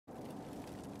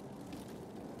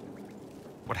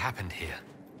What happened here?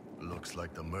 Looks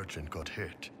like the merchant got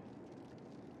hit.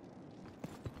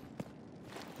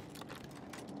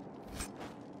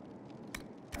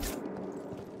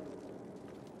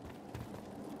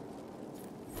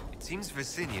 It seems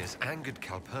Vicinus angered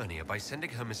Calpurnia by sending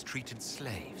her mistreated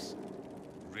slaves.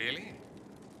 Really?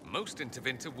 Most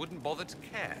Intervinter wouldn't bother to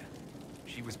care.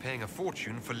 She was paying a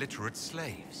fortune for literate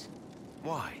slaves.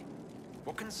 Why?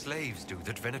 What can slaves do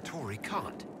that Venatori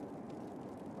can't?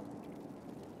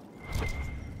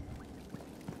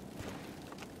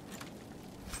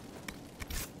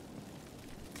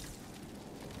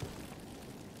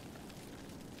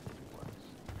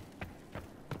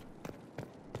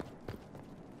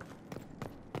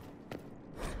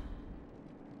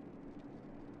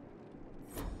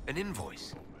 An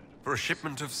invoice for a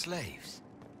shipment of slaves.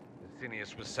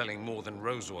 Vicinus was selling more than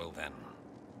rose oil then.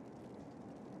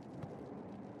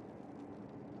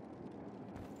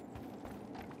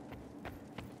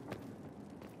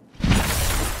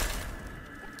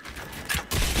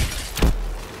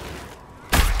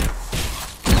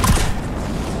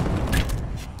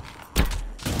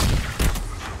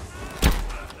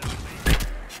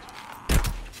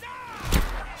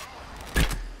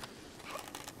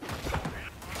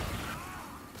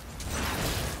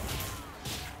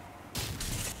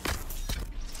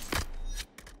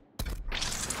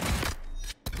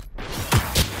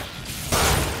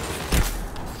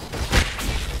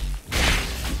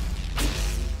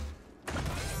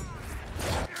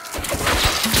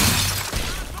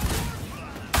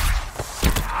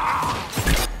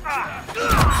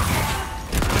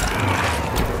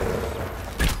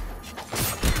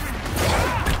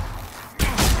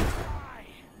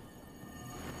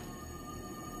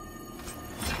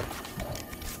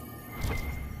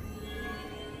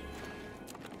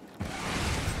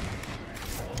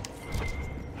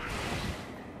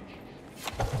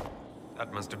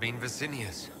 That must have been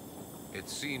Vicinus. It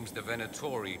seems the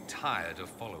Venatori tired of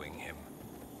following him.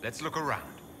 Let's look around.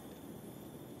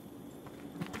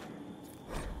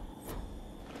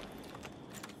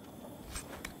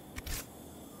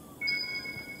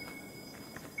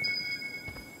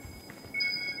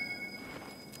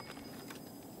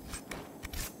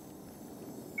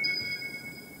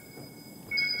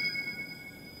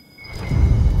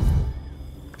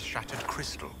 Shattered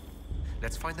crystal.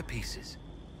 Let's find the pieces.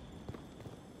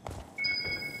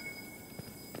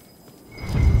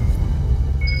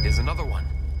 Here's another one.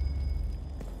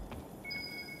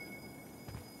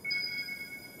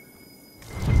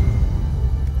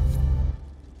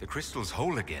 The crystal's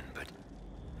whole again, but...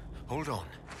 hold on.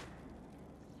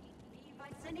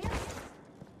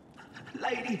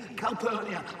 Lady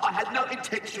Calpurnia, I had no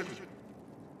intention.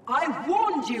 I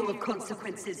warned you of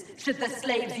consequences should the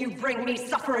slaves you bring me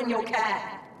suffer in your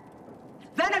care.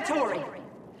 Venatori,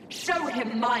 show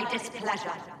him my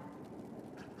displeasure.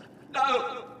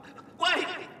 No! Wait!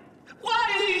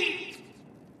 Wait!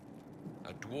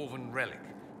 A dwarven relic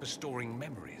for storing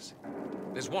memories.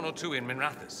 There's one or two in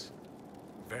Minrathous.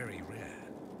 Very rare.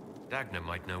 Dagna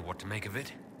might know what to make of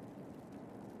it.